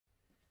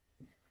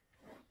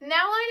Now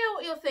I know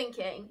what you're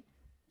thinking.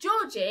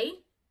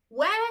 Georgie,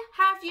 where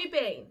have you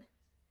been?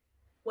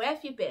 Where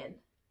have you been?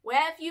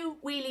 Where have you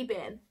really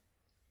been?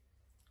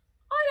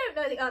 I don't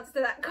know the answer to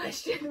that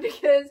question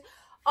because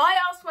I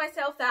ask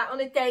myself that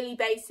on a daily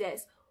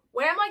basis.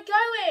 Where am I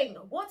going?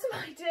 What am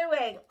I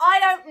doing? I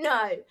don't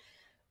know.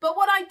 But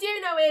what I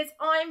do know is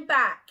I'm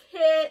back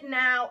here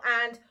now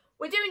and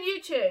we're doing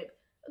YouTube.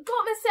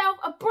 Got myself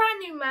a brand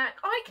new Mac.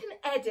 I can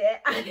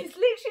edit and it's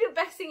literally the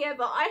best thing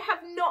ever. I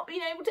have not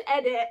been able to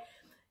edit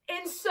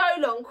in so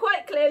long,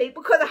 quite clearly,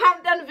 because I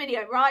haven't done a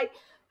video, right?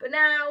 But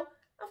now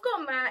I've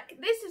got a Mac.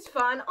 This is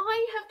fun.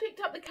 I have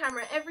picked up the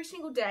camera every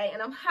single day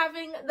and I'm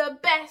having the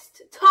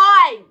best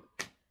time.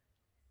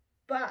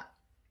 But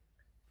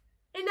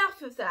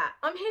enough of that.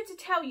 I'm here to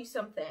tell you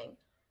something.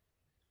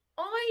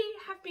 I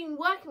have been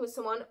working with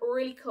someone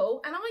really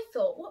cool and I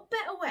thought, what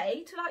better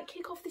way to like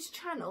kick off this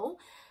channel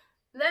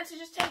than to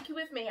just take you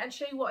with me and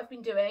show you what I've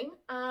been doing.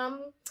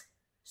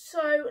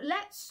 So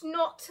let's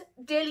not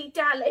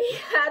dilly-dally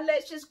and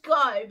let's just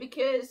go,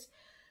 because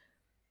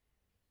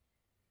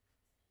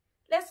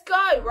let's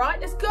go, right?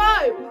 Let's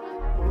go.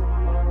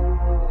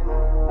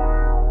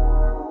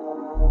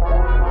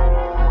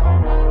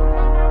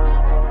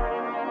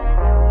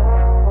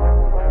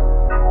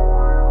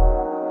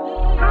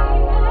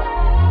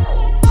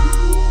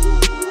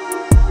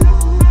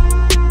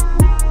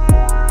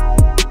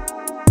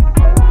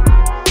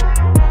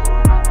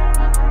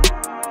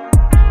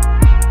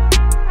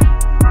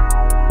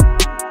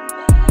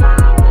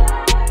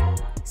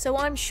 So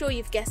I'm sure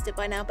you've guessed it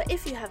by now, but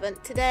if you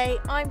haven't, today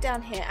I'm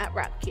down here at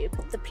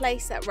RapCube, the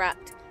place that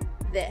wrapped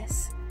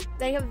this.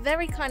 They have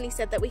very kindly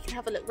said that we can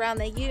have a look around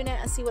their unit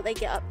and see what they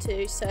get up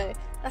to, so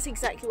that's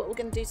exactly what we're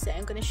going to do today.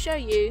 I'm going to show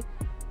you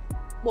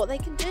what they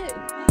can do.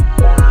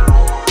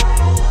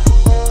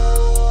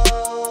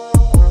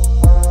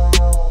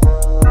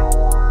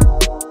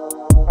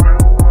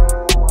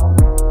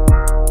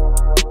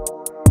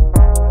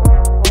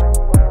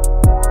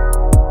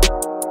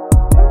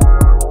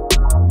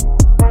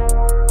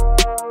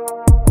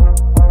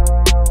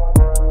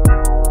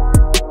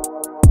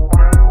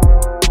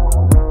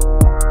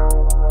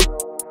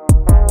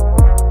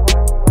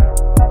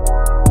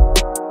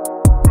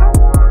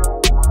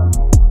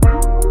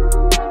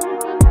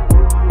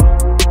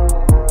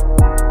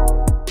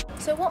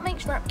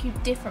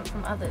 RapCube different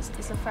from others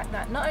is the fact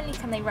that not only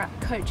can they wrap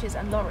coaches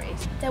and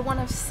lorries, they're one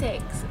of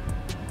 6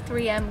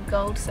 3M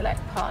Gold Select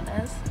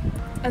partners.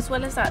 As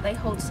well as that, they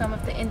hold some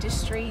of the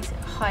industry's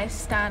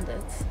highest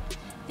standards.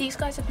 These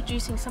guys are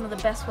producing some of the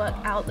best work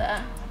out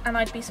there, and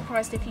I'd be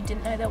surprised if you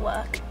didn't know their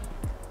work.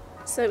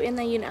 So in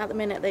their unit at the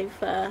minute, they've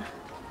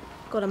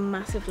got a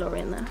massive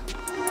lorry in there.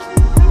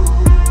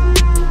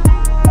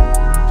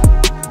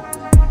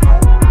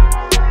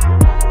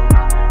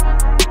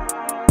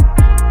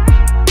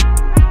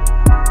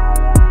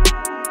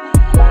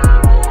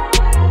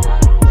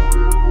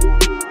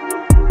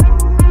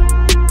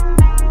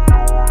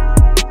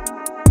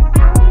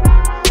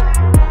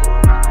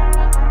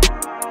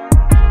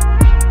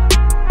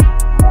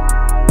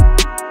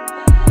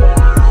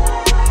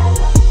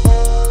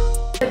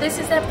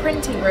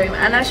 Printing room,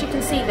 and as you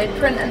can see, they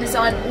print and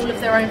design all of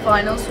their own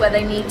vinyls where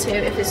they need to,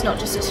 if it's not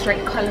just a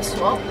straight colour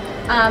swap.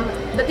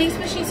 But these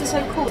machines are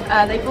so cool.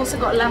 They've also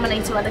got a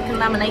laminator where they can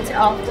laminate it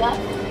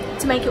after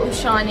to make it all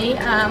shiny,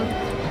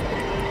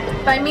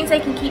 but it means they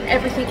can keep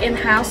everything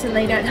in-house and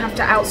they don't have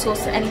to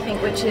outsource to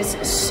anything, which is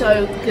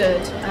so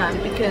good,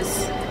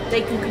 because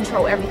they can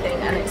control everything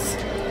and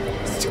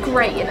it's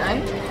great, you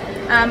know.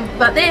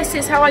 But this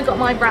is how I got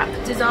my wrap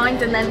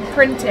designed and then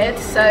printed,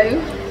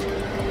 so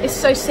it's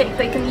so sick.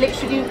 They can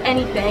literally do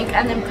anything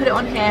and then put it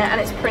on here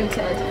and it's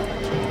printed.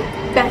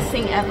 Best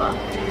thing ever.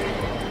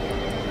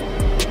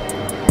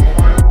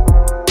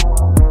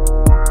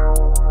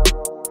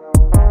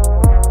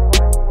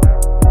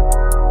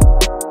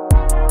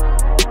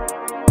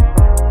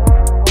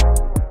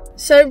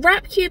 So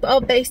RapCube are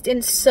based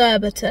in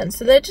Surbiton,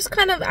 so they're just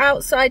kind of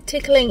outside,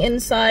 tickling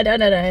inside, I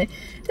don't know.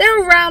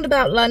 They're around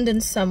about London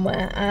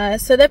somewhere,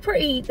 so they're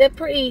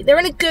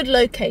in a good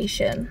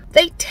location.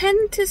 They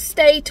tend to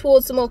stay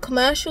towards the more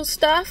commercial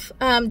stuff,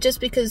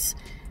 just because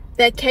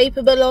they're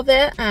capable of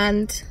it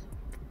and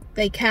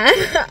they can.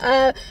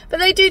 But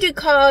they do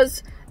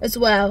cars as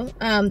well.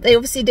 They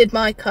obviously did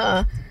my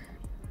car,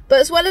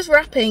 but as well as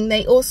wrapping,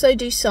 they also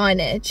do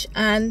signage.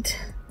 And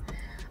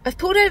I've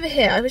pulled over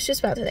here. I was just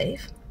about to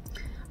leave.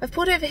 I've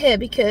pulled over here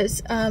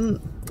because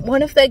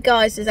one of their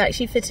guys is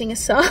actually fitting a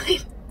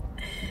sign.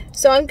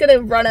 So I'm gonna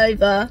run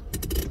over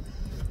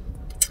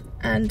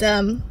and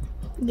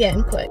get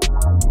him quick.